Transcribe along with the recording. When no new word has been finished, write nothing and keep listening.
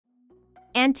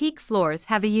Antique floors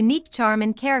have a unique charm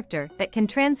and character that can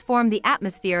transform the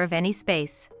atmosphere of any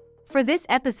space. For this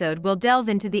episode, we'll delve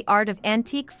into the art of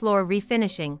antique floor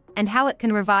refinishing and how it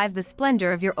can revive the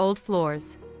splendor of your old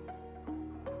floors.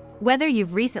 Whether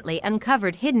you've recently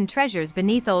uncovered hidden treasures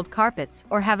beneath old carpets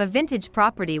or have a vintage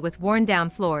property with worn-down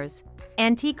floors,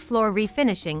 antique floor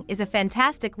refinishing is a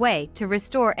fantastic way to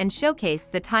restore and showcase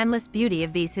the timeless beauty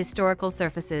of these historical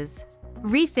surfaces.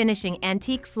 Refinishing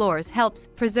antique floors helps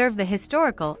preserve the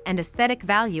historical and aesthetic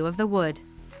value of the wood.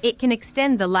 It can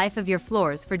extend the life of your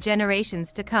floors for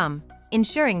generations to come,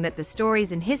 ensuring that the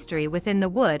stories and history within the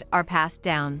wood are passed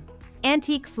down.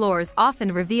 Antique floors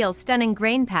often reveal stunning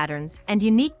grain patterns and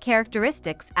unique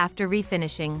characteristics after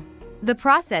refinishing. The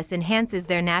process enhances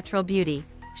their natural beauty,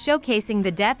 showcasing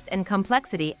the depth and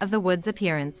complexity of the wood's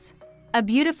appearance. A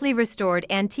beautifully restored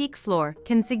antique floor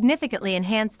can significantly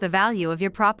enhance the value of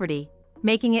your property,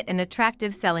 making it an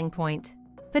attractive selling point.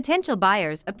 Potential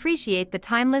buyers appreciate the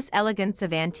timeless elegance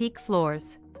of antique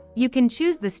floors. You can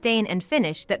choose the stain and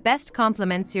finish that best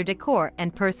complements your decor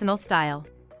and personal style.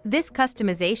 This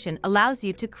customization allows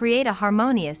you to create a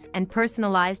harmonious and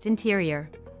personalized interior.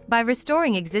 By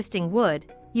restoring existing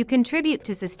wood, you contribute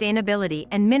to sustainability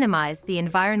and minimize the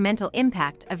environmental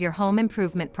impact of your home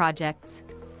improvement projects.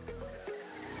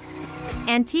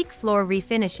 Antique floor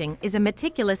refinishing is a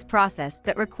meticulous process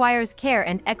that requires care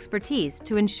and expertise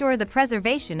to ensure the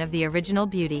preservation of the original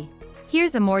beauty.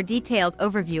 Here's a more detailed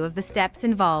overview of the steps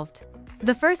involved.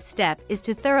 The first step is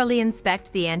to thoroughly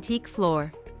inspect the antique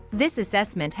floor. This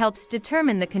assessment helps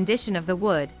determine the condition of the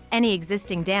wood, any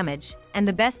existing damage, and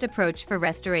the best approach for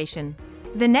restoration.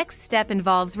 The next step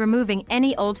involves removing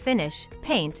any old finish,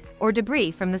 paint, or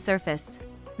debris from the surface.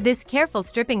 This careful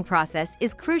stripping process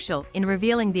is crucial in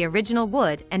revealing the original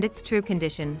wood and its true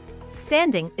condition.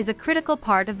 Sanding is a critical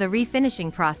part of the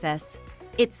refinishing process.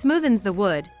 It smoothens the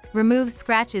wood, removes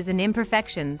scratches and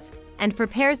imperfections, and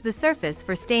prepares the surface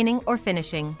for staining or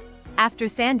finishing. After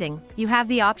sanding, you have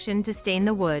the option to stain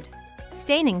the wood.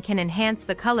 Staining can enhance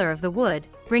the color of the wood,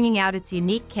 bringing out its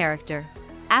unique character.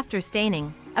 After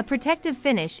staining, a protective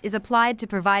finish is applied to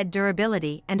provide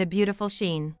durability and a beautiful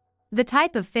sheen. The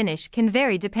type of finish can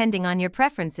vary depending on your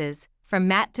preferences, from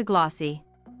matte to glossy.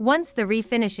 Once the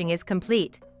refinishing is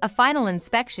complete, a final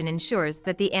inspection ensures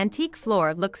that the antique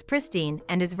floor looks pristine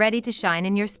and is ready to shine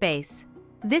in your space.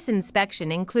 This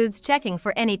inspection includes checking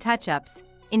for any touch-ups,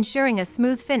 ensuring a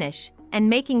smooth finish, and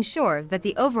making sure that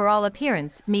the overall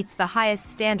appearance meets the highest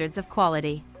standards of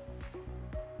quality.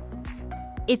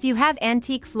 If you have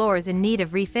antique floors in need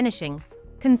of refinishing,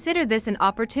 consider this an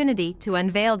opportunity to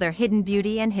unveil their hidden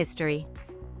beauty and history.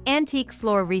 Antique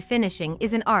floor refinishing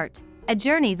is an art, a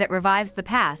journey that revives the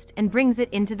past and brings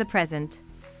it into the present.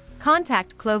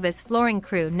 Contact Clovis Flooring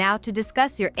Crew now to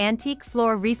discuss your antique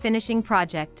floor refinishing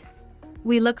project.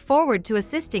 We look forward to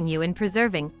assisting you in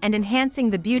preserving and enhancing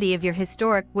the beauty of your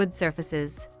historic wood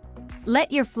surfaces.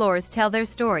 Let your floors tell their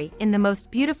story in the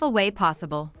most beautiful way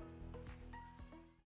possible.